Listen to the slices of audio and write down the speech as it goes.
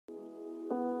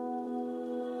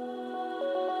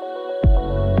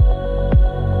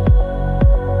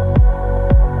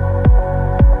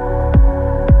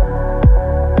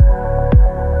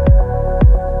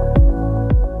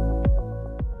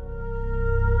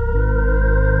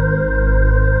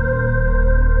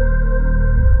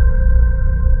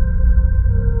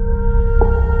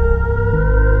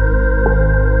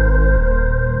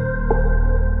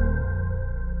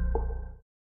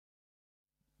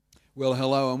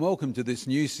and welcome to this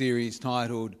new series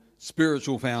titled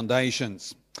Spiritual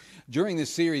Foundations. During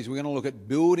this series, we're going to look at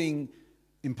building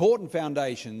important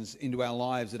foundations into our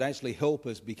lives that actually help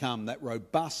us become that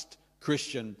robust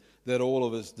Christian that all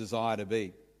of us desire to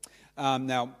be.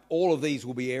 Now, all of these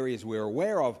will be areas we're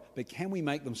aware of, but can we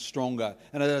make them stronger?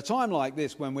 And at a time like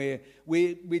this, when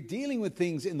we're dealing with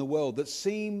things in the world that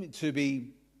seem to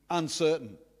be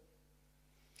uncertain,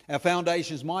 our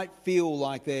foundations might feel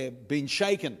like they've been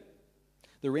shaken.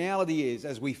 The reality is,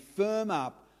 as we firm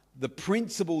up the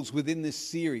principles within this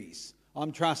series,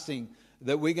 I'm trusting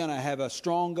that we're going to have a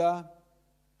stronger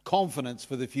confidence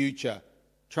for the future,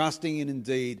 trusting in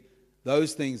indeed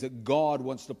those things that God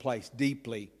wants to place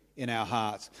deeply in our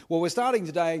hearts. Well, we're starting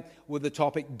today with the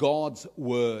topic God's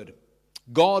Word.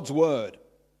 God's Word.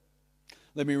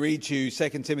 Let me read to you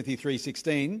 2 Timothy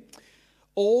 3:16.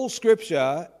 All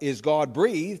Scripture is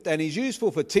God-breathed and is useful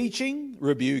for teaching,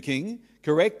 rebuking,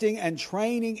 correcting and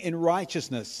training in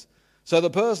righteousness, so the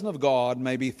person of God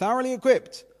may be thoroughly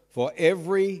equipped for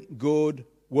every good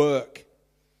work.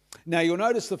 Now you'll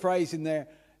notice the phrase in there,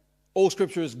 all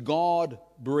Scripture is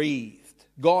God-breathed.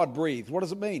 God-breathed. What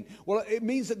does it mean? Well, it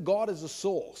means that God is a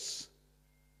source.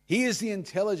 He is the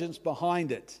intelligence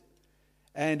behind it.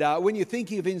 And when you're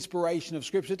thinking of inspiration of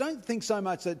Scripture, don't think so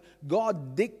much that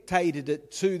God dictated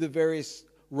it to the various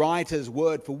writers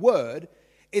word for word.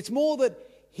 It's more that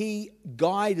He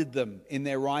guided them in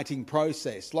their writing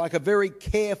process, like a very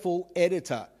careful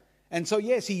editor. And so,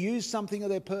 yes, He used something of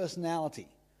their personality,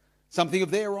 something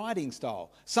of their writing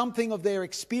style, something of their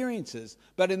experiences.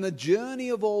 But in the journey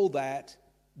of all that,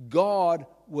 God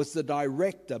was the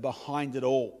director behind it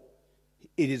all.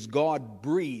 It is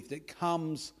God-breathed. It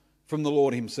comes from the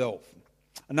Lord Himself.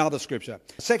 Another scripture,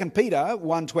 2 Peter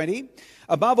 1:20.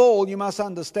 Above all, you must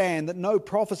understand that no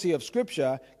prophecy of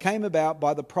Scripture came about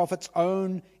by the prophet's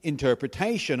own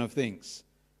interpretation of things.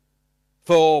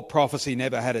 For prophecy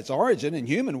never had its origin in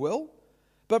human will,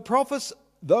 but prophets,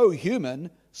 though human,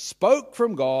 spoke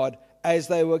from God as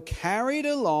they were carried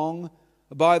along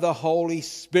by the Holy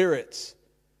Spirit.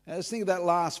 Now, let's think of that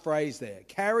last phrase there,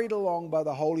 carried along by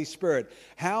the Holy Spirit.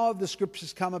 How have the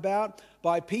Scriptures come about?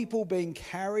 By people being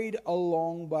carried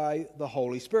along by the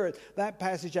Holy Spirit. That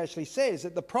passage actually says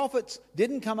that the prophets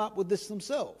didn't come up with this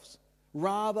themselves.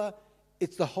 Rather,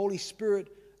 it's the Holy Spirit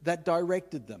that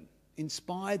directed them,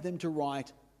 inspired them to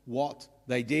write what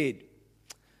they did.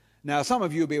 Now, some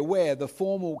of you will be aware the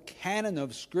formal canon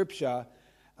of Scripture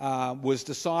was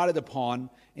decided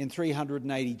upon in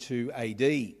 382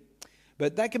 AD.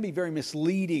 But that can be very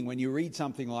misleading when you read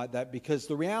something like that, because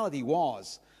the reality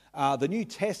was the New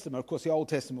Testament, of course the Old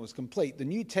Testament was complete, the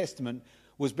New Testament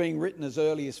was being written as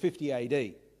early as 50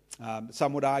 AD.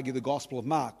 Some would argue the Gospel of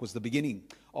Mark was the beginning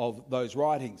of those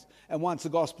writings. And once the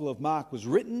Gospel of Mark was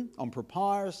written on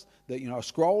papyrus, a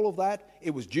scroll of that,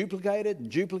 it was duplicated and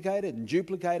duplicated and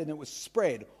duplicated, and it was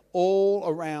spread all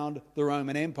around the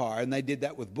Roman Empire. And they did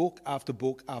that with book after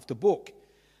book after book.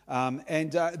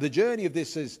 The journey of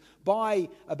this is by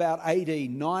about AD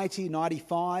 90,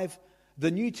 95,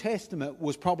 the New Testament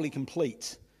was probably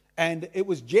complete. And it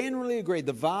was generally agreed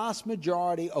the vast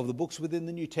majority of the books within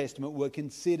the New Testament were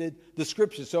considered the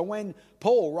Scriptures. So when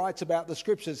Paul writes about the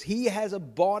Scriptures, he has a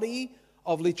body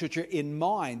of literature in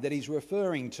mind that he's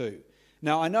referring to.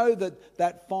 Now, I know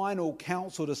that final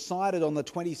council decided on the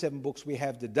 27 books we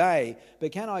have today,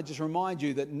 but can I just remind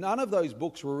you that none of those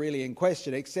books were really in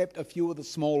question except a few of the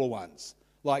smaller ones,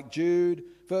 like Jude,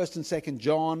 1st and 2nd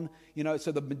John.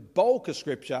 So the bulk of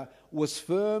Scripture was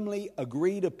firmly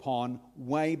agreed upon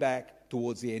way back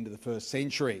towards the end of the first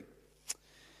century.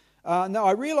 Now,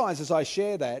 I realise as I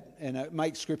share that, and it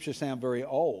makes Scripture sound very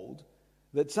old,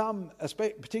 that some,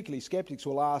 particularly skeptics,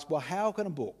 will ask, well, how can a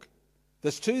book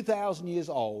that's 2,000 years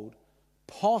old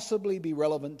possibly be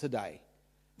relevant today?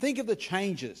 Think of the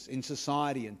changes in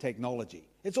society and technology.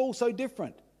 It's all so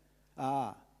different.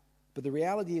 But the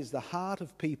reality is the heart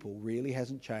of people really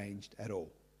hasn't changed at all.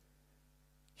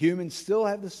 Humans still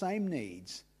have the same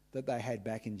needs that they had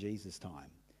back in Jesus' time.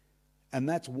 And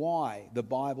that's why the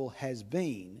Bible has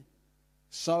been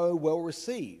so well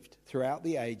received throughout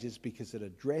the ages, because it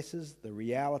addresses the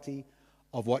reality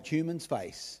of what humans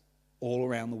face all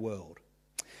around the world.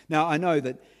 Now, I know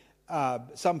that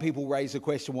some people raise the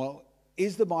question, well,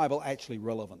 is the Bible actually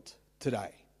relevant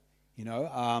today?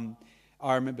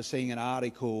 I remember seeing an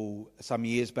article some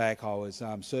years back. I was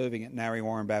serving at Narre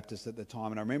Warren Baptist at the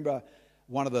time, and I remember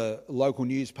one of the local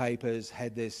newspapers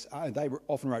had this, they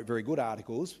often wrote very good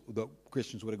articles that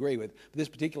Christians would agree with. But this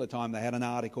particular time they had an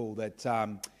article that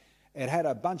it had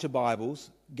a bunch of Bibles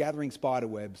gathering spider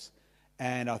webs,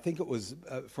 and I think it was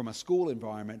from a school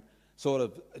environment, sort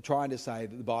of trying to say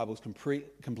that the Bible is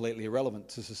completely irrelevant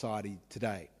to society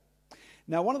today.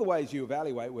 Now, one of the ways you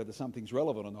evaluate whether something's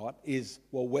relevant or not is,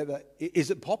 well, is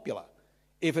it popular?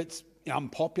 If it's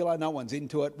unpopular, no one's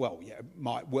into it, well, yeah, it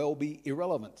might well be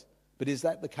irrelevant. But is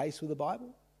that the case with the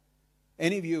Bible?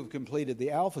 Any of you who have completed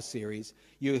the Alpha series,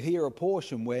 you'll hear a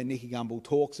portion where Nicky Gumbel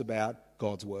talks about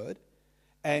God's Word,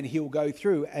 and he'll go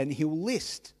through and he'll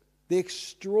list the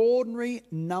extraordinary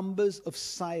numbers of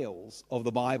sales of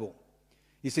the Bible.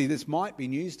 You see, this might be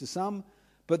news to some,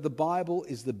 but the Bible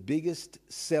is the biggest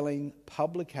selling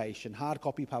publication, hard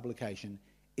copy publication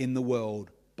in the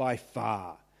world by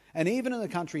far. And even in a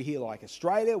country here like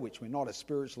Australia, which we're not as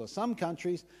spiritual as some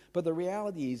countries, but the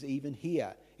reality is even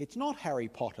here, it's not Harry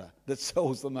Potter that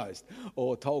sells the most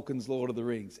or Tolkien's Lord of the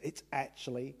Rings. It's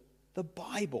actually the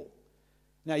Bible.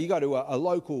 Now, you go to a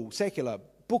local secular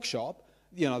bookshop,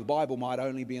 the Bible might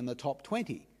only be in the top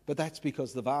 20. But that's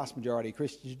because the vast majority of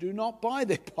Christians do not buy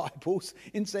their Bibles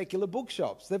in secular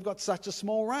bookshops. They've got such a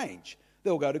small range.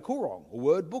 They'll go to Koorong or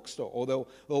Word Bookstore, or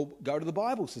they'll go to the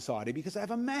Bible Society because they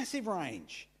have a massive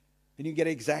range. And you get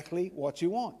exactly what you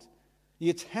want.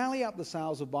 You tally up the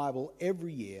sales of Bible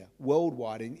every year,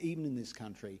 worldwide, and even in this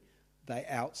country, they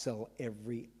outsell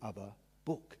every other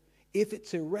book. If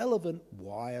it's irrelevant,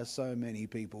 why are so many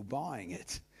people buying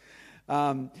it?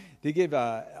 I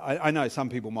know some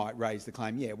people might raise the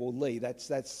claim, yeah, well, Lee, that's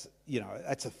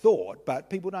a thought, but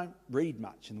people don't read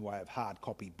much in the way of hard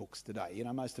copy books today.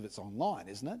 Most of it's online,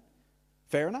 isn't it?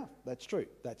 Fair enough, that's true.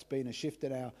 That's been a shift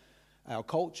in our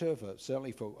culture,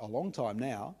 certainly for a long time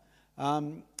now.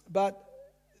 But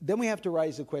then we have to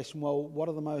raise the question, well, what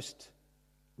are the most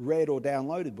read or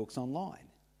downloaded books online?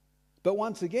 But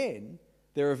once again,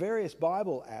 there are various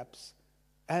Bible apps,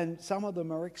 and some of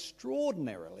them are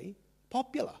extraordinarily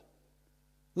popular.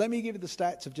 Let me give you the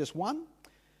stats of just one.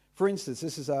 For instance,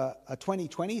 this is a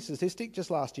 2020 statistic, just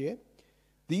last year.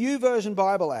 The YouVersion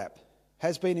Bible app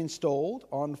has been installed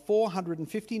on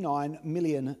 459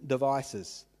 million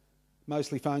devices,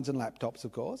 mostly phones and laptops,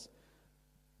 of course.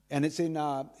 And it's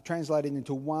translated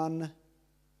into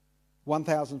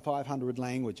 1,500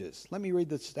 languages. Let me read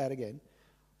the stat again.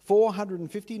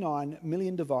 459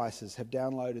 million devices have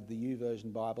downloaded the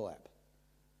YouVersion Bible app.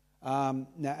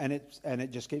 Now, and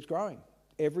it just keeps growing.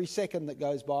 Every second that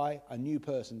goes by, a new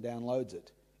person downloads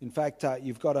it. In fact,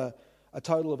 you've got a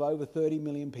total of over 30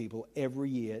 million people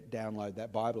every year download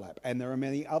that Bible app. And there are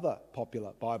many other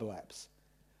popular Bible apps.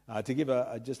 To give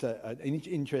an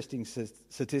interesting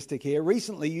statistic here,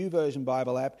 recently YouVersion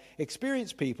Bible app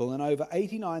experienced people in over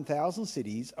 89,000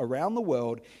 cities around the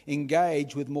world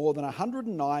engage with more than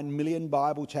 109 million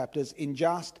Bible chapters in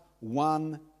just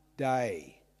one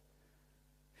day.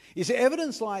 You see,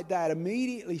 evidence like that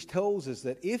immediately tells us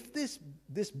that if this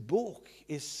book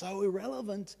is so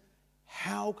irrelevant,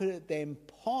 how could it then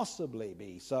possibly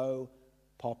be so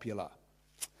popular?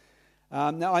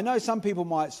 Now, I know some people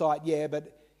might cite, yeah,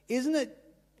 but isn't it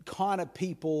kind of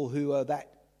people who are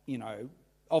that,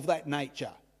 of that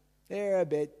nature? They're a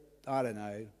bit, I don't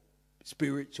know,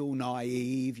 spiritual,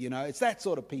 naive, It's that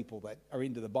sort of people that are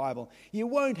into the Bible. You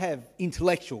won't have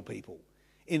intellectual people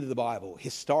into the Bible,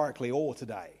 historically or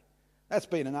today. That's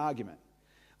been an argument.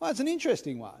 Well, it's an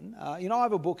interesting one. I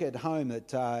have a book at home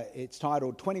that it's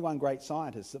titled 21 Great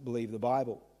Scientists That Believe the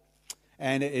Bible.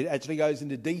 And it actually goes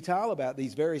into detail about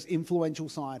these various influential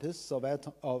scientists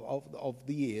of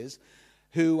the years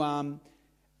who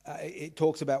it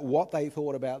talks about what they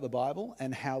thought about the Bible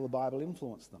and how the Bible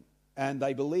influenced them. And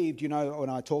they believed, when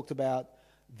I talked about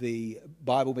the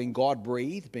Bible being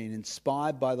God-breathed, being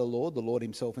inspired by the Lord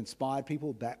himself inspired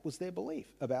people, that was their belief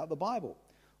about the Bible.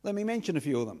 Let me mention a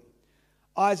few of them.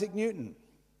 Isaac Newton.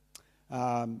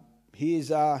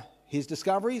 His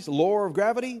discoveries: law of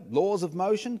gravity, laws of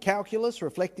motion, calculus,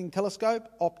 reflecting telescope,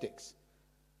 optics.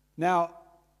 Now,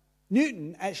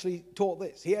 Newton actually taught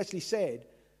this. He actually said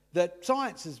that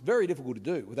science is very difficult to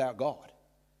do without God.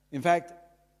 In fact,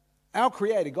 our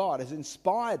Creator God has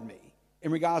inspired me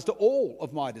in regards to all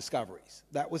of my discoveries.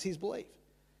 That was his belief.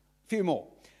 A few more.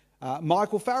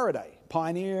 Michael Faraday,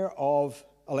 pioneer of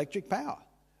electric power.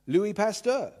 Louis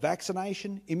Pasteur,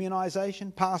 vaccination,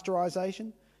 immunisation,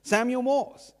 pasteurisation. Samuel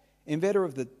Morse, inventor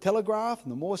of the telegraph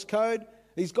and the Morse code.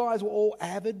 These guys were all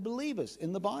avid believers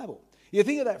in the Bible. You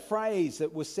think of that phrase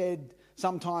that was said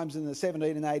sometimes in the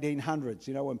 17 and 1800s,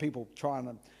 when people trying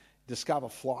to discover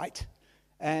flight.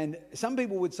 And some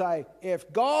people would say,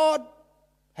 if God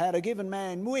had given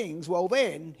man wings, well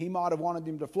then he might have wanted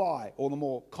him to fly. Or the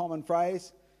more common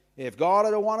phrase, if God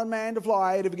had wanted man to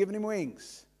fly, he'd have given him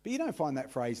wings. But you don't find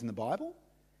that phrase in the Bible.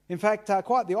 In fact,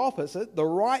 quite the opposite. The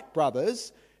Wright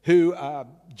brothers, who are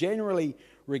generally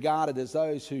regarded as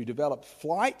those who developed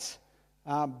flight,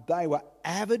 they were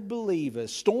avid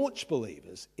believers, staunch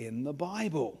believers in the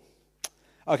Bible.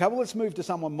 Okay, well, let's move to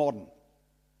someone modern.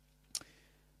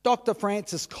 Dr.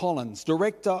 Francis Collins,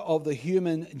 director of the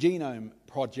Human Genome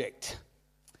Project.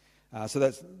 So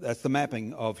that's the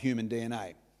mapping of human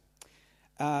DNA.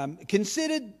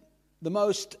 Considered the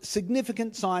most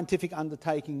significant scientific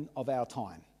undertaking of our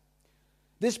time.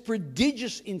 This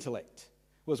prodigious intellect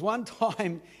was one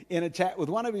time in a chat with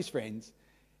one of his friends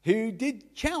who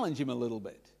did challenge him a little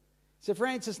bit. So,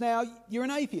 Francis, now you're an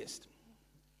atheist.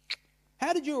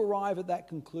 How did you arrive at that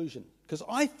conclusion? Because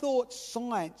I thought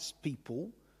science people,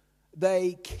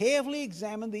 they carefully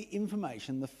examined the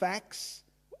information, the facts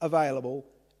available,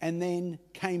 and then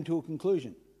came to a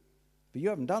conclusion. But you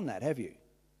haven't done that, have you?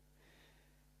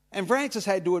 And Francis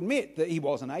had to admit that he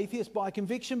was an atheist by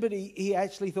conviction, but he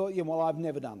actually thought, yeah, well, I've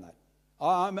never done that.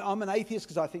 I'm an atheist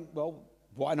because I think, well,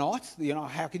 why not? You know,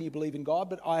 how can you believe in God?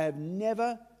 But I have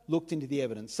never looked into the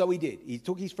evidence. So he did. He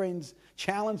took his friend's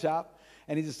challenge up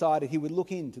and he decided he would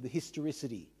look into the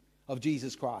historicity of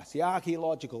Jesus Christ, the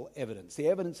archaeological evidence, the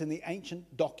evidence in the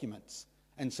ancient documents,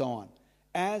 and so on.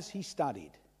 As he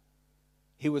studied,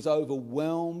 he was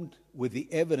overwhelmed with the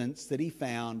evidence that he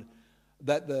found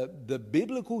that the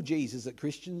biblical Jesus that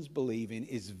Christians believe in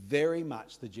is very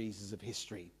much the Jesus of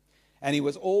history. And he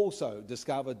was also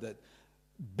discovered that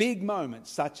big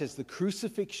moments such as the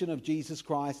crucifixion of Jesus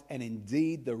Christ and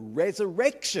indeed the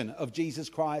resurrection of Jesus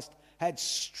Christ had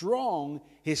strong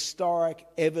historic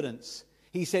evidence.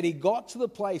 He said he got to the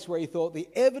place where he thought the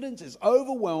evidence is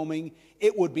overwhelming.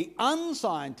 It would be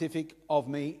unscientific of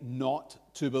me not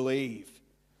to believe.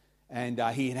 And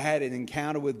he had had an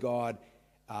encounter with God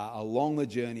along the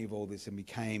journey of all this and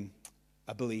became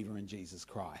a believer in Jesus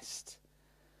Christ.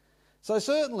 So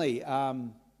certainly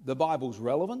the Bible's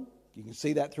relevant. You can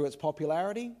see that through its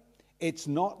popularity. It's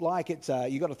not like it's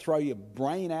you've got to throw your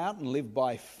brain out and live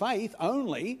by faith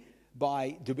only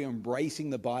to be embracing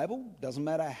the Bible. Doesn't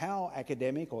matter how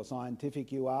academic or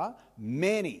scientific you are.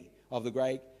 Many of the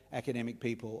great academic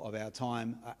people of our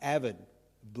time are avid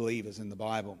believers in the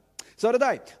Bible. So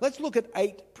today, let's look at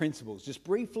 8 principles, just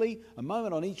briefly, a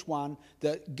moment on each one,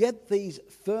 to get these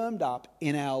firmed up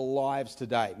in our lives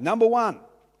today. Number 1,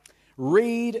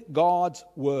 read God's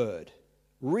Word.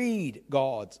 Read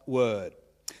God's Word.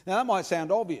 Now, that might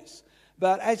sound obvious,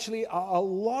 but actually, a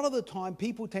lot of the time,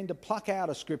 people tend to pluck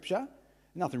out a scripture.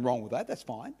 Nothing wrong with that, that's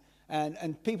fine.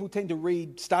 And people tend to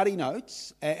read study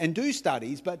notes and do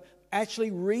studies, but actually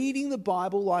reading the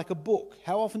Bible like a book.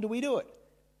 How often do we do it?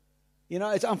 You know,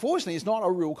 unfortunately, it's not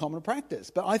a real common practice,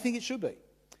 but I think it should be.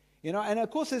 You know, and of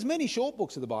course, there's many short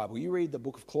books of the Bible. You read the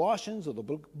book of Colossians or the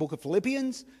book of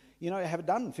Philippians, you know, you have it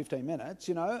done in 15 minutes,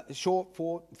 you know,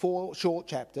 four short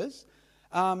chapters.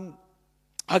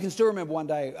 I can still remember one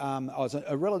day, I was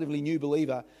a relatively new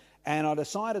believer, and I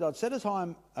decided I'd set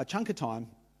a chunk of time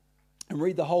and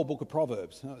read the whole book of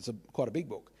Proverbs. It's quite a big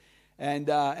book. And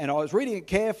I was reading it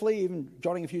carefully, even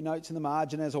jotting a few notes in the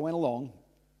margin as I went along.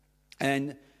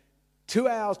 And 2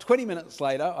 hours, 20 minutes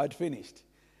later, I'd finished.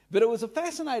 But it was a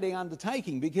fascinating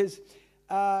undertaking because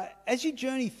as you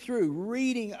journey through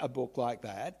reading a book like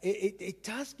that, it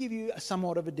does give you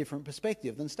somewhat of a different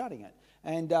perspective than studying it.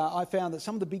 And I found that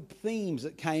some of the big themes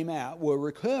that came out were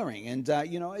recurring. And,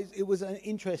 it was an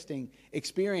interesting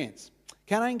experience.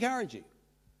 Can I encourage you?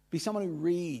 Be someone who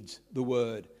reads the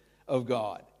Word of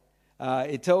God.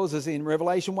 It tells us in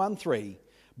Revelation 1:3,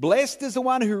 blessed is the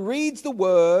one who reads the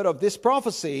word of this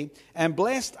prophecy, and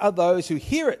blessed are those who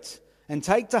hear it and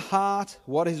take to heart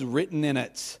what is written in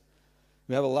it.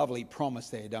 We have a lovely promise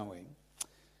there, don't we?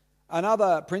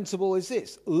 Another principle is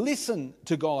this: listen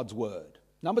to God's word.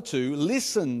 Number 2,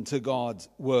 listen to God's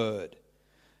word.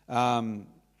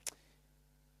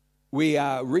 We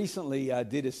recently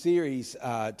did a series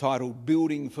titled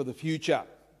Building for the Future.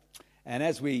 And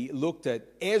as we looked at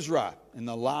Ezra in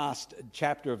the last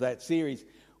chapter of that series,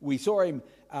 we saw him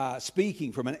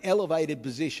speaking from an elevated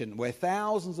position where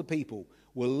thousands of people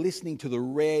were listening to the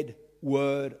read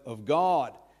word of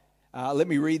God. Let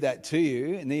me read that to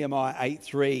you. Nehemiah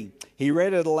 8:3. He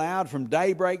read it aloud from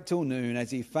daybreak till noon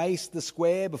as he faced the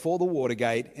square before the water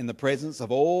gate in the presence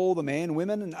of all the men,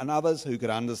 women, and others who could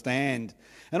understand.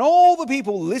 And all the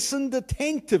people listened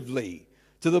attentively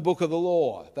to the book of the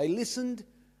law. They listened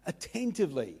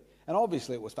attentively. And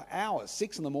obviously it was for hours,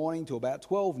 6 in the morning to about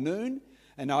 12 noon.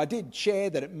 And now I did share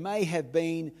that it may have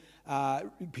been,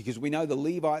 because we know the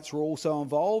Levites were also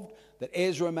involved, that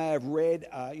Ezra may have read,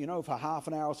 for half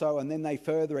an hour or so, and then they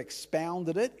further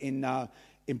expounded it in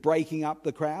breaking up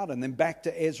the crowd, and then back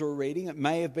to Ezra reading. It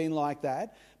may have been like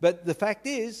that. But the fact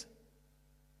is,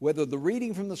 whether the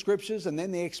reading from the scriptures and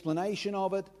then the explanation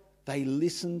of it, they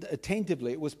listened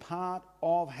attentively. It was part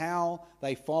of how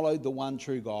they followed the one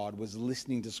true God, was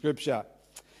listening to scripture.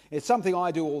 It's something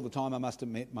I do all the time, I must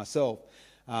admit myself.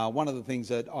 One of the things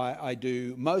that I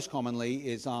do most commonly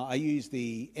is I use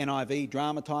the NIV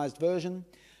dramatised version.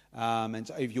 And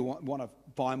so if you want to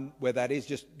find where that is,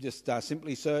 just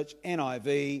simply search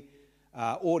NIV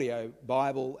audio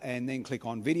Bible and then click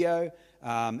on video.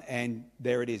 And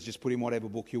there it is, just put in whatever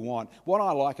book you want. What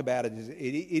I like about it is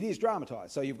it is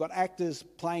dramatised. So you've got actors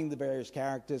playing the various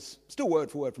characters, still word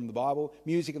for word from the Bible,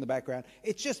 music in the background.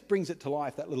 It just brings it to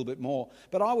life that little bit more.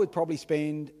 But I would probably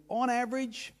spend, on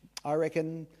average, I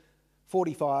reckon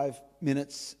 45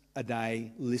 minutes a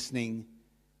day listening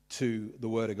to the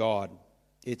Word of God.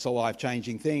 It's a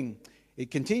life-changing thing.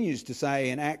 It continues to say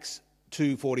in Acts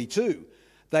 2:42,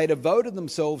 they devoted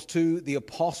themselves to the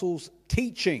apostles'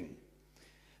 teaching.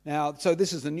 Now, so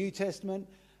this is the New Testament.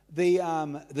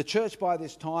 The church by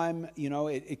this time,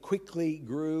 it quickly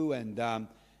grew and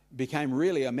became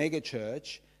really a mega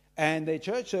church. And their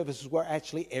church services were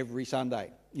actually every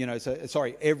Sunday.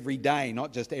 Every day,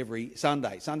 not just every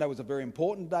Sunday. Sunday was a very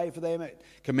important day for them. It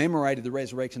commemorated the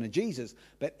resurrection of Jesus.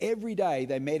 But every day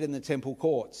they met in the temple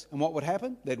courts. And what would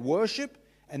happen? They'd worship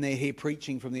and they'd hear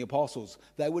preaching from the apostles.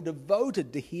 They were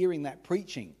devoted to hearing that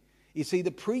preaching. You see,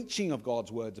 the preaching of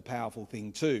God's word is a powerful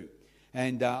thing too.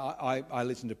 And I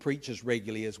listen to preachers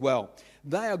regularly as well.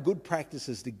 They are good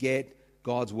practices to get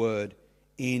God's word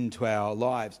into our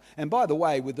lives. And by the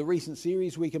way, with the recent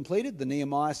series we completed, the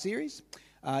Nehemiah series,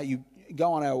 you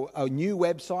go on our new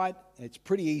website. It's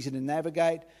pretty easy to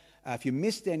navigate. If you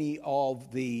missed any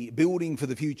of the Building for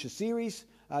the Future series,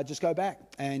 just go back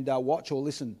and watch or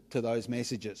listen to those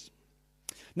messages.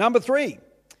 Number 3,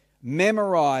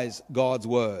 memorize God's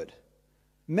word.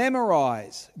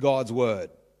 Memorize God's word.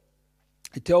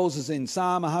 It tells us in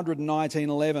Psalm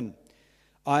 119:11,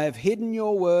 I have hidden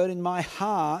your word in my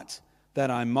heart that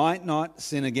I might not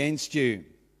sin against you.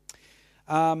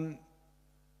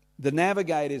 The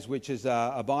Navigators, which is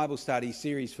a Bible study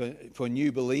series for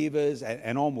new believers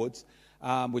and onwards,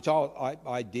 which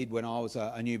I did when I was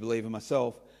a new believer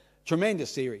myself,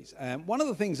 tremendous series. And one of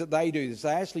the things that they do is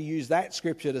they actually use that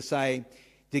scripture to say,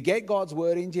 to get God's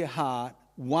word into your heart,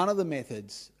 one of the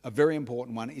methods, a very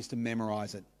important one, is to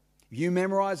memorize it. If you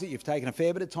memorize it, you've taken a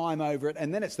fair bit of time over it,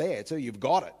 and then it's there, so you've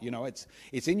got it.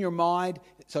 It's in your mind,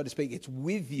 so to speak. It's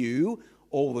with you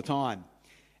all the time.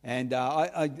 And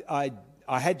I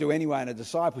had to anyway in a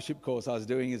discipleship course I was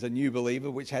doing as a new believer,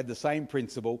 which had the same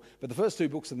principle. But the first 2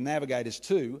 books of the Navigators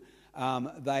too,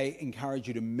 they encourage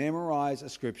you to memorize a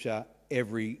scripture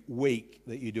every week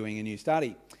that you're doing a new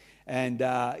study. And,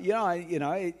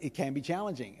 it can be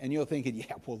challenging. And you're thinking,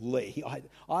 yeah, well, Lee,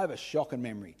 I have a shocking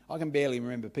memory. I can barely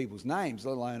remember people's names,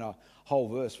 let alone a whole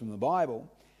verse from the Bible.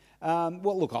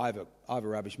 Well, look, I have a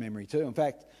rubbish memory too. In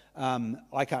fact,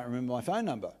 I can't remember my phone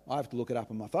number. I have to look it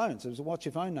up on my phone. So what's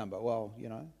your phone number? Well,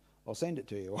 I'll send it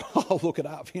to you, or I'll look it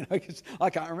up, because I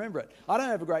can't remember it. I don't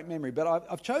have a great memory, but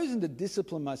I've chosen to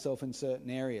discipline myself in certain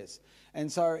areas. And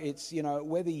so it's,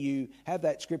 whether you have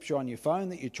that scripture on your phone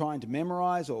that you're trying to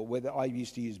memorize, or whether I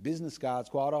used to use business cards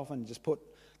quite often, just put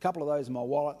a couple of those in my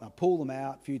wallet and I pull them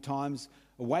out a few times.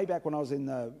 Way back when I was in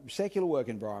the secular work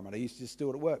environment, I used to just do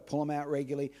it at work, pull them out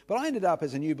regularly. But I ended up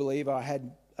as a new believer, I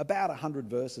had about 100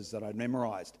 verses that I'd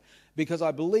memorized, because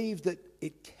I believed that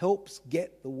it helps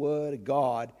get the word of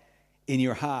God in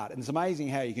your heart. And it's amazing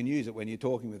how you can use it when you're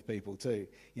talking with people too,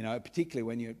 particularly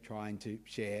when you're trying to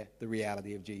share the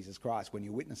reality of Jesus Christ, when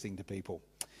you're witnessing to people.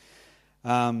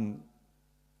 Let's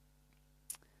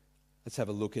have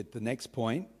a look at the next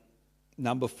point.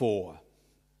 Number 4,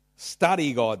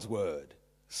 study God's word.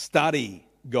 Study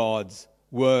God's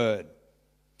word.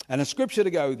 And a scripture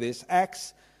to go with this,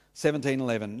 Acts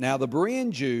 17:11. Now the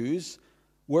Berean Jews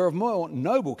were of more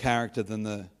noble character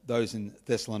than those in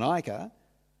Thessalonica,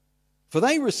 for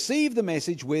they received the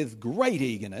message with great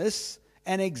eagerness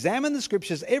and examined the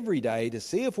scriptures every day to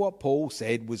see if what Paul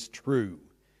said was true.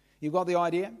 You've got the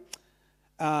idea?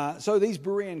 So these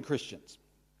Berean Christians,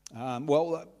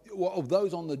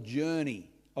 those on the journey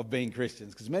of being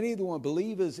Christians, because many of them were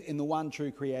believers in the one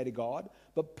true creator God,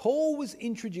 but Paul was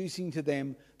introducing to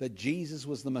them that Jesus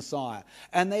was the Messiah.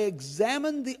 And they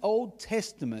examined the Old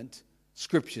Testament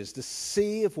scriptures to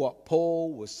see if what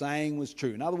Paul was saying was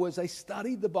true. In other words, they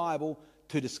studied the Bible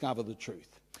to discover the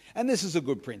truth. And this is a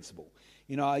good principle.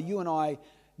 You and I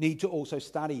need to also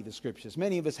study the scriptures.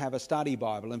 Many of us have a study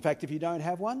Bible. In fact, if you don't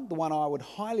have one, the one I would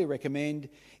highly recommend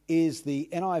is the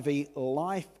NIV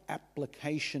Life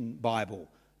Application Bible.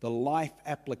 the Life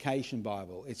Application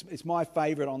Bible. It's my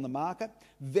favourite on the market.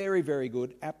 Very, very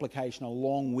good application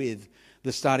along with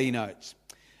the study notes.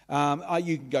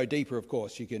 You can go deeper, of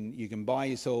course. You can buy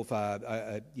yourself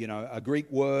a Greek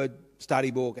word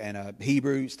study book and a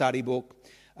Hebrew study book.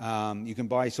 You can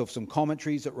buy yourself some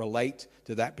commentaries that relate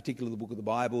to that particular book of the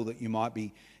Bible that you might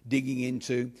be digging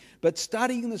into. But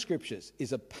studying the Scriptures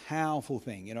is a powerful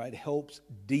thing. It helps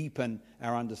deepen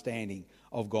our understanding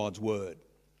of God's Word.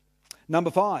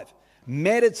 Number 5,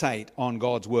 meditate on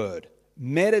God's Word.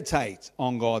 Meditate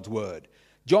on God's Word.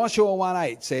 Joshua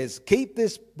 1:8 says, keep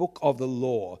this book of the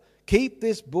law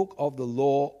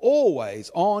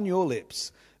always on your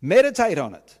lips. Meditate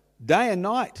on it day and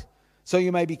night, so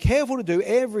you may be careful to do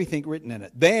everything written in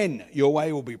it. Then your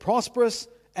way will be prosperous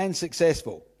and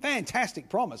successful. Fantastic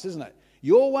promise, isn't it?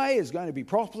 Your way is going to be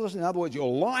prosperous. In other words,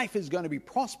 your life is going to be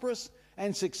prosperous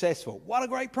and successful. What a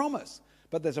great promise.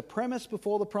 But there's a premise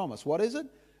before the promise. What is it?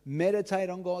 Meditate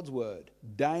on God's Word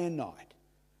day and night.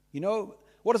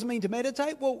 What does it mean to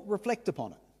meditate? Well, reflect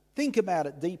upon it. Think about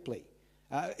it deeply.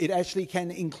 It actually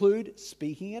can include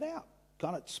speaking it out,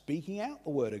 kind of speaking out the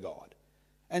Word of God.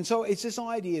 And so it's this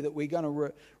idea that we're going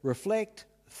to reflect,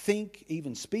 think,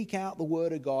 even speak out the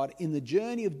Word of God. In the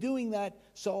journey of doing that,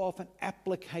 so often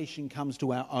application comes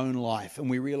to our own life and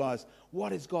we realise,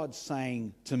 what is God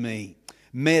saying to me?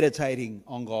 Meditating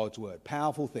on God's Word.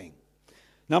 Powerful thing.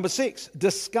 Number 6,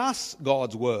 discuss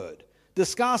God's Word.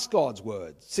 Discuss God's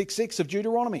Word. 6:6 of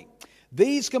Deuteronomy.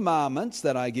 These commandments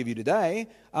that I give you today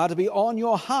are to be on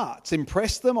your hearts.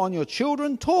 Impress them on your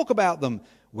children. Talk about them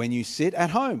when you sit at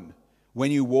home, when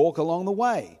you walk along the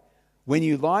way, when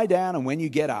you lie down and when you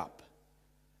get up.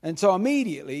 And so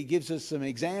immediately he gives us some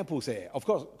examples there. Of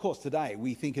course, today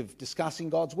we think of discussing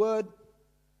God's Word.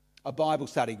 A Bible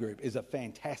study group is a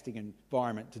fantastic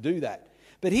environment to do that.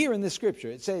 But here in this scripture,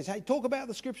 it says, hey, talk about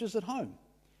the Scriptures at home.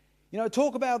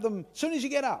 Talk about them as soon as you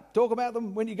get up. Talk about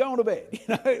them when you go to bed.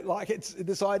 It's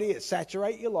this idea,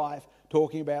 saturate your life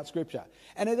talking about Scripture.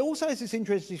 And it also has this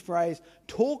interesting phrase,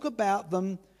 talk about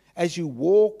them as you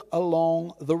walk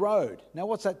along the road. Now,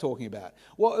 what's that talking about?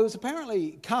 Well, it was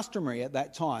apparently customary at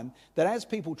that time that as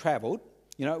people travelled,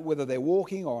 whether they're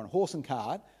walking or on horse and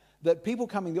cart, that people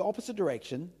coming the opposite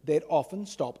direction, they'd often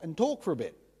stop and talk for a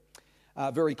bit.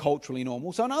 Very culturally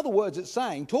normal. So in other words, it's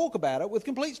saying talk about it with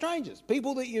complete strangers,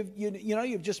 people that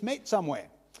you've just met somewhere.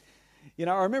 I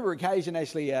remember an occasion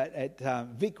actually at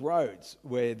Vic Roads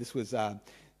where this was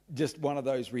just one of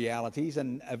those realities,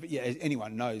 and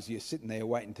anyone knows you're sitting there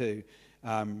waiting to,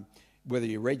 whether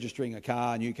you're registering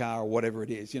a new car or whatever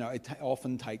it is, it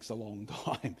often takes a long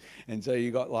time. And so you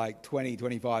got like 20,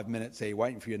 25 minutes there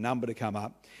waiting for your number to come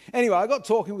up. Anyway, I got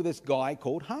talking with this guy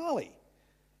called Harley.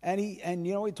 And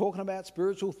we're talking about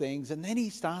spiritual things, and then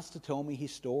he starts to tell me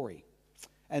his story.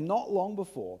 And not long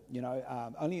before,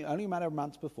 only a matter of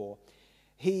months before,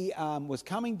 he was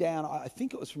coming down, I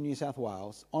think it was from New South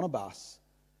Wales, on a bus,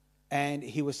 and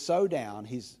he was so down,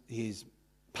 his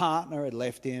partner had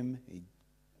left him, he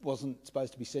wasn't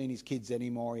supposed to be seeing his kids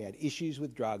anymore, he had issues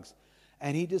with drugs,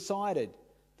 and he decided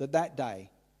that day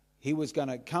he was going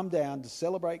to come down to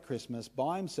celebrate Christmas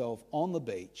by himself on the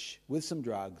beach with some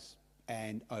drugs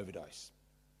and overdose.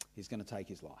 He's going to take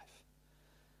his life.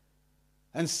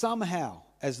 And somehow,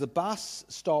 as the bus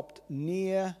stopped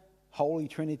near Holy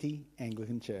Trinity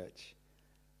Anglican Church,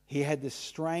 he had this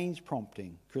strange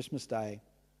prompting, Christmas Day,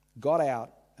 got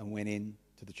out and went in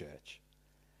to the church.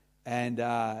 And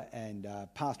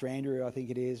Pastor Andrew, I think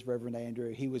it is, Reverend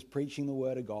Andrew, he was preaching the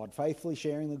Word of God, faithfully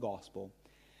sharing the gospel.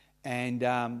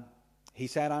 And he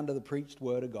sat under the preached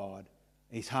Word of God.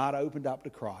 His heart opened up to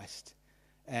Christ.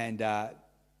 And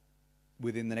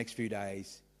within the next few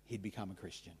days, he'd become a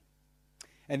Christian.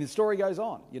 And the story goes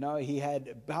on. He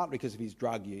had, partly because of his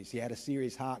drug use, he had a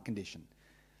serious heart condition.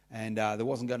 And there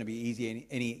wasn't going to be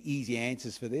any easy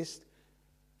answers for this.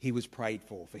 He was prayed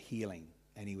for healing.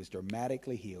 And he was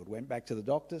dramatically healed. Went back to the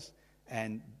doctors,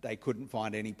 and they couldn't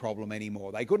find any problem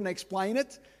anymore. They couldn't explain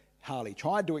it. Harley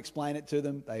tried to explain it to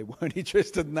them. They weren't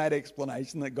interested in that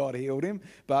explanation that God healed him.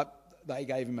 But they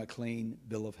gave him a clean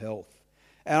bill of health.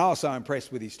 And I was so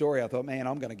impressed with his story, I thought, man,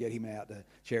 I'm going to get him out to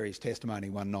share his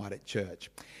testimony one night at church.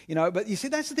 But you see,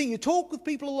 that's the thing. You talk with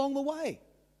people along the way.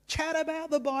 Chat about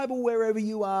the Bible wherever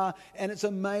you are, and it's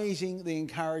amazing the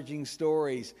encouraging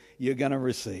stories you're going to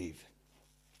receive.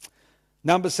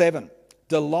 Number 7,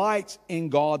 delight in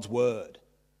God's Word.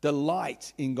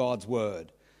 Delight in God's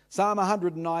Word. Psalm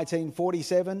 119,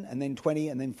 47, and then 20,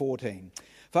 and then 14.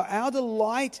 For I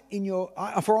delight in your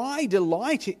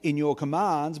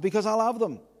commands because I love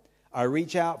them. I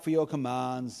reach out for your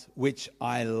commands, which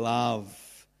I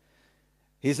love.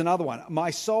 Here's another one. My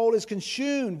soul is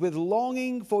consumed with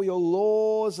longing for your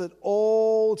laws at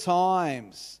all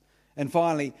times. And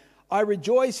finally, I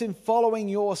rejoice in following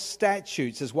your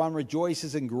statutes as one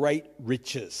rejoices in great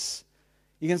riches.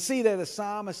 You can see there the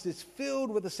psalmist is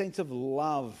filled with a sense of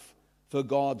love for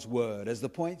God's word. As the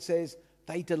point says,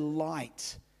 they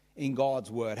delight in God's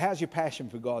word. How's your passion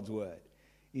for God's word?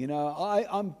 You know,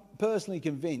 I'm personally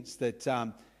convinced that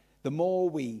the more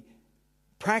we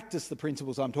practice the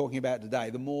principles I'm talking about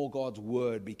today, the more God's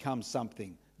word becomes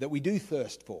something that we do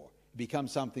thirst for. It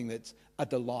becomes something that's a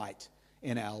delight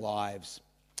in our lives.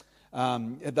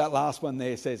 That last one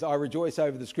there says, I rejoice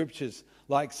over the scriptures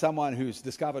like someone who's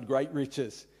discovered great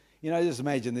riches. You know, just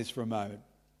imagine this for a moment.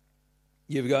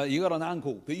 You've got an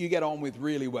uncle that you get on with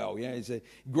really well. You know, he's a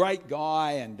great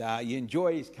guy and you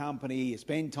enjoy his company, you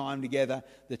spend time together.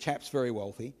 The chap's very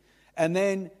wealthy. And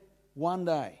then one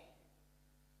day,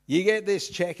 you get this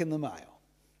check in the mail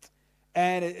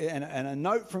and a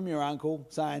note from your uncle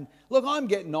saying, look, I'm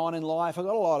getting on in life. I've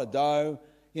got a lot of dough.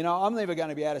 You know, I'm never going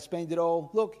to be able to spend it all.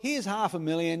 Look, here's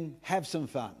 $500,000. Have some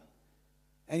fun.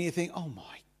 And you think, oh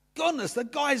my goodness, the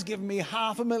guy's given me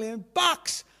 $500,000.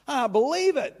 I can't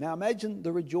believe it. Now imagine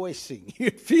the rejoicing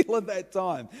you'd feel at that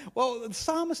time. Well, the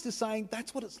psalmist is saying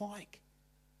that's what it's like.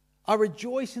 I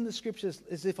rejoice in the scriptures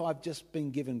as if I've just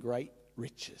been given great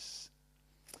riches.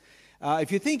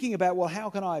 If you're thinking about, well, how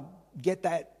can I get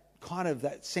that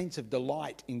sense of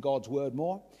delight in God's word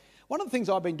more? One of the things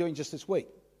I've been doing just this week,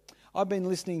 I've been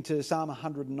listening to Psalm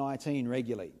 119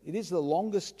 regularly. It is the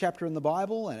longest chapter in the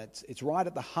Bible, and it's right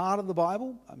at the heart of the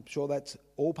Bible. I'm sure that's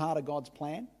all part of God's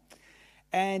plan.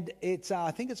 And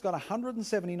I think it's got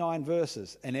 179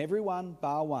 verses, and every one,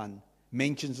 bar one,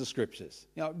 mentions the scriptures.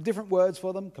 You know, different words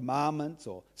for them, commandments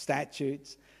or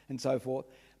statutes and so forth.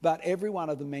 But every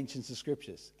one of them mentions the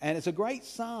scriptures. And it's a great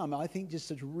psalm, I think, just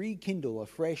to rekindle a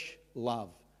fresh love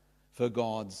for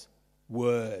God's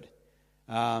word.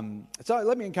 So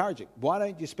let me encourage you. Why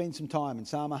don't you spend some time in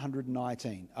Psalm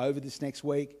 119 over this next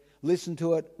week? Listen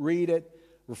to it, read it,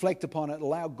 reflect upon it,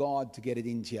 allow God to get it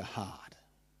into your heart.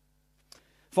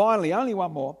 Finally, only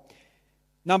one more.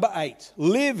 Number 8,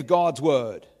 live God's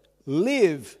word.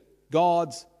 Live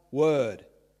God's word.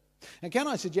 And can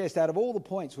I suggest, out of all the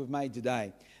points we've made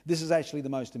today, this is actually the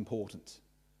most important.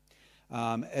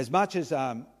 As much as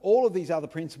all of these other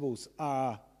principles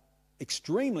are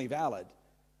extremely valid,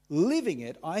 living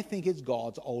it, I think, is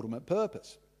God's ultimate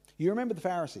purpose. You remember the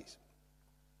Pharisees.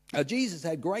 Jesus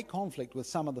had great conflict with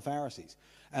some of the Pharisees,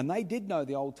 and they did know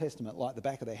the Old Testament like the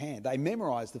back of their hand. They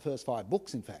memorised the first 5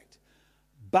 books, in fact.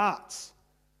 But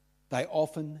they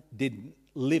often didn't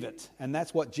live it, and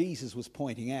that's what Jesus was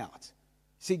pointing out.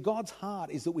 See, God's heart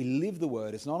is that we live the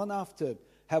word. It's not enough to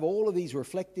have all of these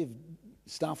reflective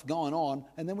stuff going on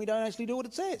and then we don't actually do what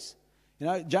it says. You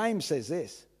know, James says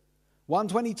this,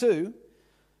 1:22,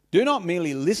 do not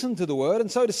merely listen to the word and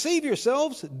so deceive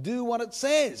yourselves, do what it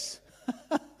says.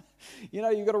 You know,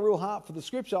 you've got a real heart for the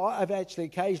scripture. I've actually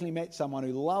occasionally met someone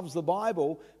who loves the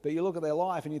Bible, but you look at their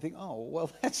life and you think, oh,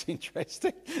 well, that's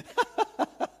interesting.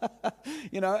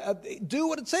 You know, do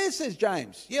what it says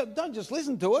James. Yeah, don't just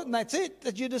listen to it and that's it.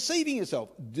 That you're deceiving yourself.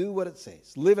 Do what it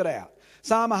says. Live it out.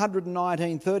 Psalm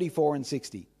 119, 34 and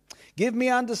 60. Give me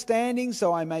understanding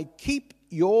so I may keep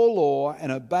your law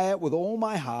and obey it with all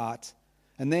my heart.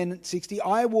 And then 60,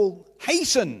 I will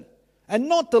hasten and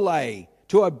not delay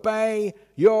to obey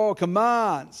your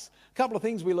commands. A couple of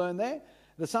things we learn there.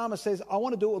 The psalmist says, I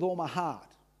want to do it with all my heart.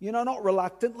 You know, not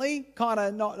reluctantly, kind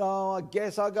of not, oh, I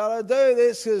guess I got to do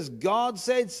this because God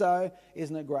said so.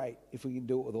 Isn't it great if we can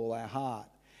do it with all our heart?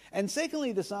 And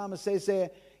secondly, the psalmist says there,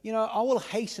 you know, I will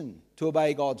hasten to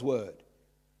obey God's word.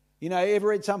 You know, you ever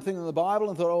read something in the Bible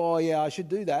and thought, oh, yeah, I should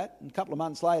do that. And a couple of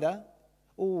months later,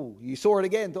 oh, you saw it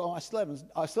again. Thought, oh,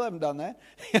 I still haven't done that.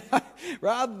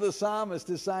 Rather, the psalmist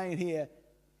is saying here,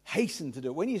 hasten to do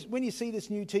it. When you see this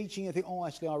new teaching, you think, oh,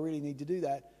 actually, I really need to do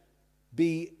that.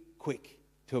 Be quick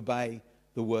to obey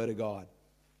the word of God.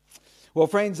 Well,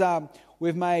 friends,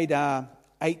 we've made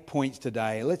 8 points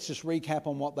today. Let's just recap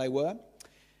on what they were.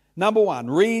 Number 1,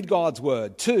 read God's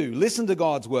word. 2, listen to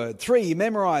God's word. 3,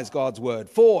 memorize God's word.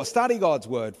 4, study God's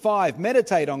word. 5,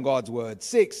 meditate on God's word.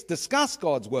 6, discuss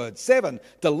God's word. 7,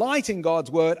 delight in God's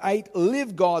word. 8,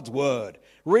 live God's word.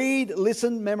 Read,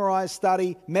 listen, memorize,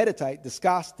 study, meditate,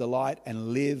 discuss, delight,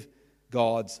 and live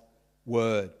God's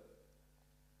word.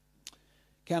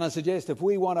 Can I suggest if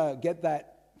we want to get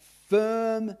that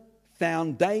firm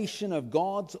foundation of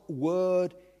God's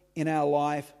word in our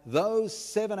life,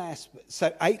 those 8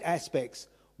 aspects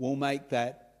will make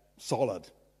that solid.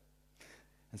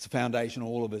 It's the foundation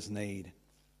all of us need.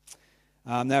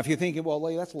 Now, if you're thinking, well,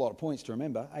 Lee, that's a lot of points to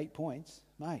remember, 8 points.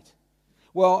 mate.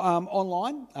 Well,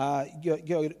 online,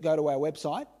 go to our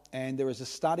website, and there is a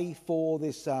study for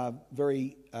this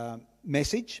very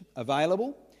message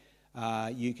available.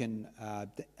 You can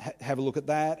have a look at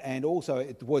that, and also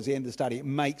towards the end of the study, it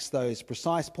makes those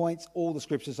precise points. All the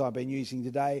scriptures I've been using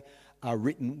today are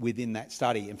written within that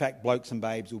study. In fact, Blokes and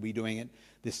Babes will be doing it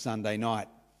this Sunday night.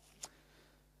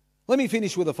 Let me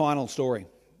finish with a final story.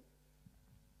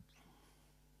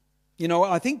 You know,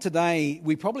 I think today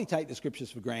we probably take the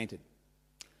scriptures for granted.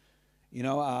 You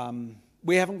know,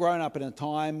 we haven't grown up in a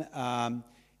time,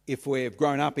 if we've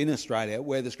grown up in Australia,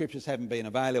 where the scriptures haven't been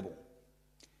available.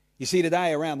 You see,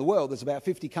 today around the world, there's about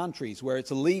 50 countries where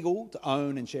it's illegal to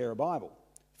own and share a Bible.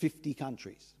 50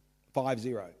 countries.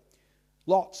 50.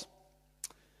 Lots.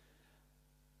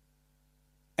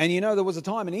 And you know, there was a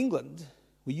time in England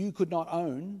where you could not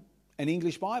own an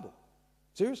English Bible.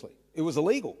 Seriously. It was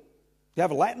illegal. You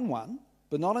have a Latin one,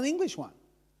 but not an English one.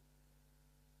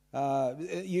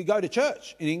 You go to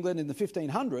church in England in the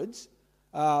 1500s,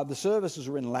 the services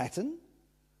were in Latin,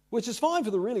 which is fine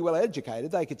for the really well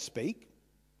educated. They could speak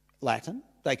Latin,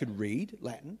 they could read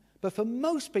Latin, but for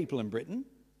most people in Britain,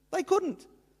 they couldn't.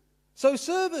 So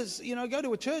servers, you know, go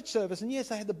to a church service, and yes,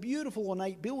 they had the beautiful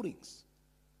ornate buildings.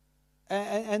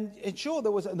 And sure,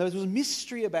 there was a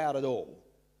mystery about it all.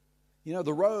 You know,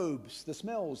 the robes, the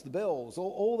smells, the bells,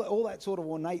 all that sort of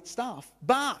ornate stuff.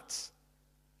 But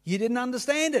you didn't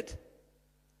understand it.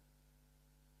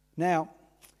 Now,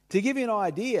 to give you an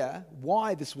idea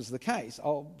why this was the case,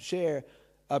 I'll share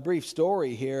a brief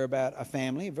story here about a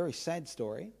family, a very sad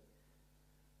story.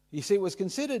 You see, it was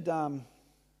considered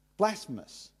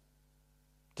blasphemous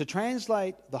to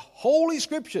translate the Holy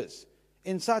Scriptures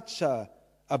in such a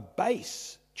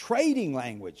base trading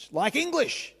language like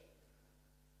English.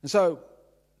 And so,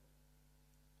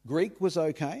 Greek was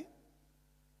okay.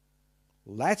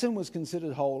 Latin was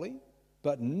considered holy,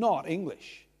 but not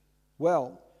English.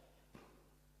 Well,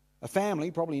 a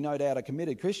family, probably no doubt a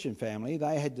committed Christian family,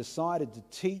 they had decided to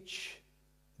teach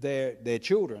their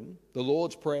children the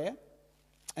Lord's Prayer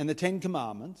and the Ten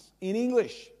Commandments in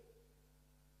English.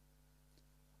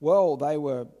 Well, they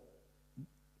were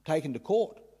taken to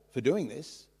court for doing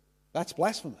this. That's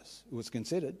blasphemous, it was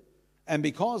considered. And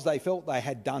because they felt they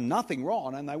had done nothing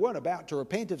wrong and they weren't about to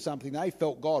repent of something they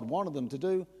felt God wanted them to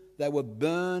do, they were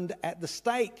burned at the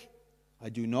stake. I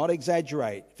do not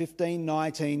exaggerate.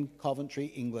 1519, Coventry,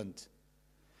 England.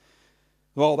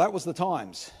 Well, that was the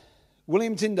times.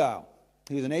 William Tyndale,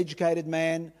 he was an educated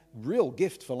man, real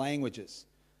gift for languages.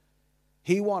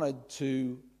 He wanted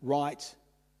to write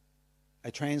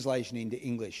a translation into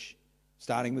English,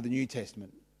 starting with the New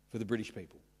Testament for the British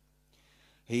people.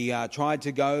 He tried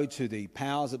to go to the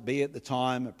powers that be at the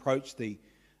time, approach the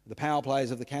power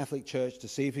players of the Catholic Church to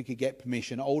see if he could get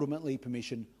permission. Ultimately,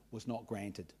 permission was not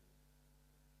granted.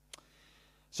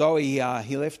 So he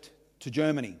left to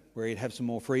Germany, where he'd have some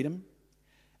more freedom,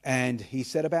 and he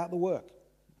set about the work.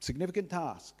 Significant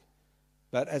task.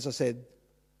 But as I said,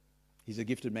 he's a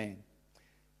gifted man.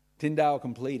 Tyndale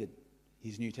completed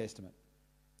his New Testament.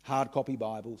 Hard copy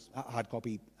Bibles, hard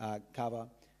copy cover,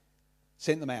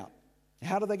 sent them out.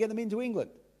 How did they get them into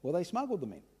England? Well, they smuggled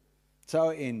them in.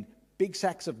 So in big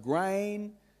sacks of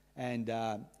grain and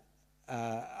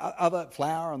other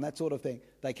flour and that sort of thing,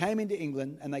 they came into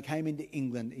England, and they came into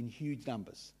England in huge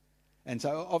numbers. And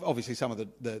so obviously some of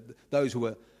those who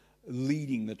were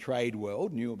leading the trade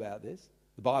world knew about this.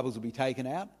 The Bibles would be taken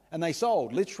out, and they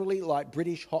sold literally like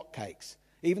British hotcakes,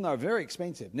 even though very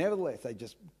expensive. Nevertheless,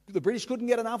 the British couldn't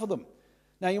get enough of them.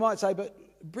 Now you might say, but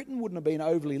Britain wouldn't have been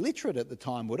overly literate at the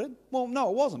time, would it? Well, no,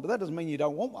 it wasn't, but that doesn't mean you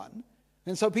don't want one.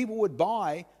 And so people would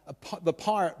buy the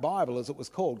Pirate Bible, as it was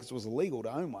called, because it was illegal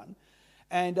to own one.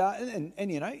 And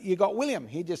you know, you got William.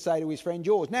 He'd just say to his friend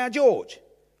George, "Now, George,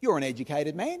 you're an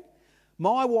educated man.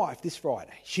 My wife this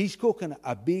Friday, she's cooking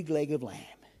a big leg of lamb,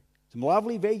 some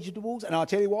lovely vegetables, and I'll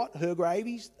tell you what, her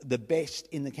gravy's the best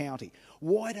in the county.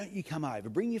 Why don't you come over?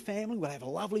 Bring your family, we'll have a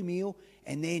lovely meal,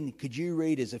 and then could you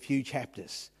read us a few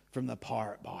chapters from the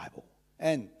Pirate Bible?"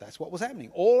 And that's what was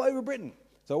happening all over Britain.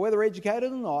 So whether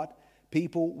educated or not,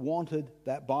 people wanted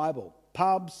that Bible.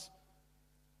 Pubs,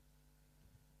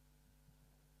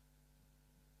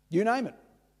 you name it,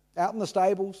 out in the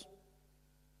stables,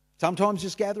 sometimes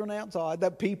just gathering outside,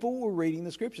 that people were reading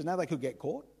the scriptures. Now they could get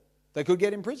caught. They could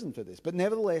get imprisoned for this. But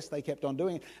nevertheless, they kept on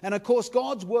doing it. And of course,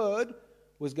 God's word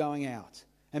was going out.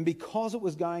 And because it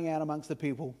was going out amongst the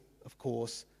people, of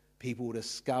course, people were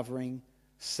discovering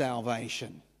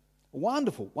salvation. A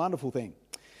wonderful, wonderful thing.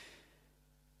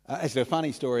 Actually, a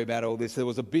funny story about all this. There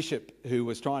was a bishop who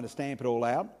was trying to stamp it all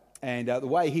out. And the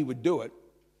way he would do it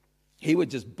he would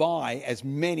just buy as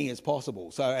many as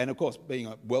possible. So, and of course, being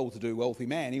a well-to-do, wealthy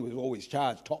man, he was always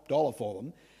charged top dollar for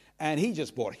them. And he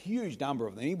just bought a huge number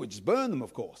of them. He would just burn them,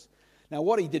 of course. Now,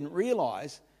 what he didn't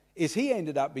realise is he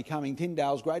ended up becoming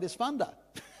Tyndale's greatest funder.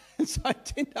 So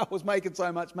Tyndale was making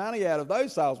so much money out of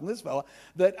those sales from this fella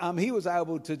that he was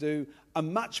able to do a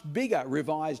much bigger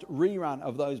revised rerun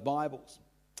of those Bibles.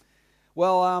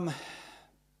 Well,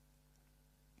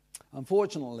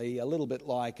 unfortunately, a little bit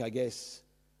like, I guess,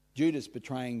 Judas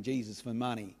betraying Jesus for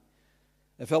money,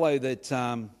 a fellow that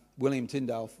William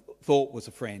Tyndale thought was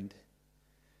a friend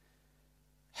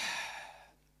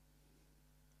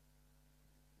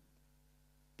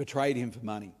betrayed him for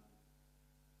money.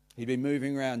 He'd been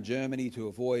moving around Germany to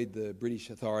avoid the British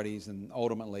authorities and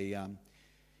ultimately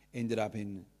ended up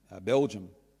in Belgium.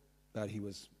 But he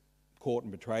was caught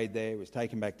and betrayed there, was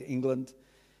taken back to England,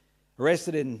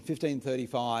 arrested in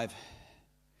 1535,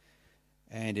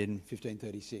 and in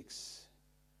 1536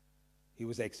 he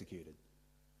was executed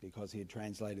because he had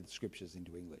translated the scriptures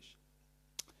into English.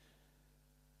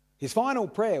 His final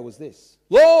prayer was this: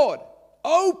 Lord,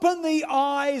 open the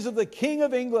eyes of the King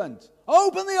of England.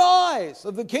 Open the eyes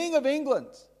of the King of England.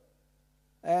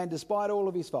 And despite all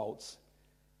of his faults,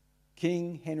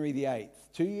 King Henry VIII,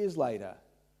 2 years later,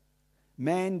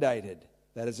 mandated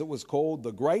that, as it was called,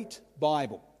 the Great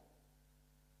Bible.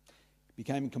 It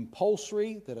became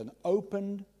compulsory that an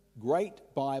opened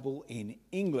Great Bible in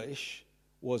English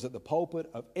was at the pulpit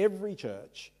of every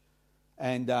church.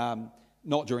 And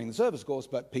not during the service, of course,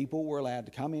 but people were allowed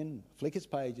to come in, flick its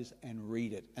pages and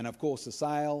read it. And of course, the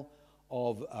sale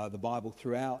of the Bible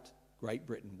throughout Great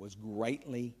Britain was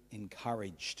greatly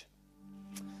encouraged.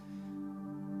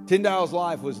 Tyndale's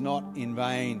life was not in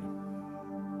vain.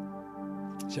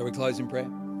 Shall we close in prayer?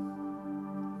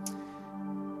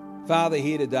 Father,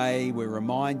 here today we're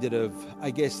reminded of,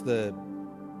 I guess, the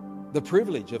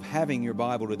privilege of having your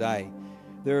Bible today.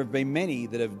 There have been many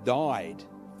that have died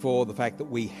for the fact that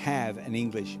we have an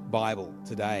English Bible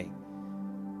today.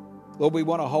 Lord, we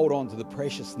want to hold on to the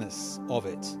preciousness of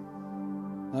it.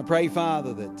 And I pray,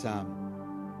 Father, that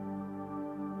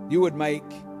you would make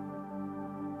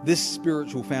this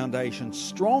spiritual foundation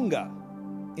stronger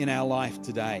in our life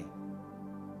today.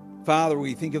 Father,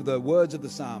 we think of the words of the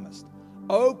psalmist: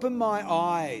 open my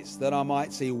eyes that I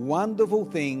might see wonderful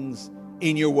things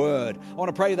in your word. I want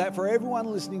to pray that for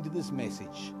everyone listening to this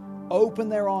message. Open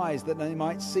their eyes that they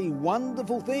might see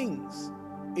wonderful things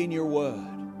in your word.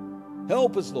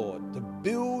 Help us, Lord, to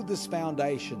build this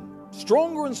foundation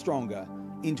stronger and stronger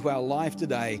into our life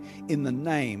today in the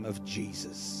name of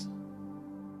Jesus.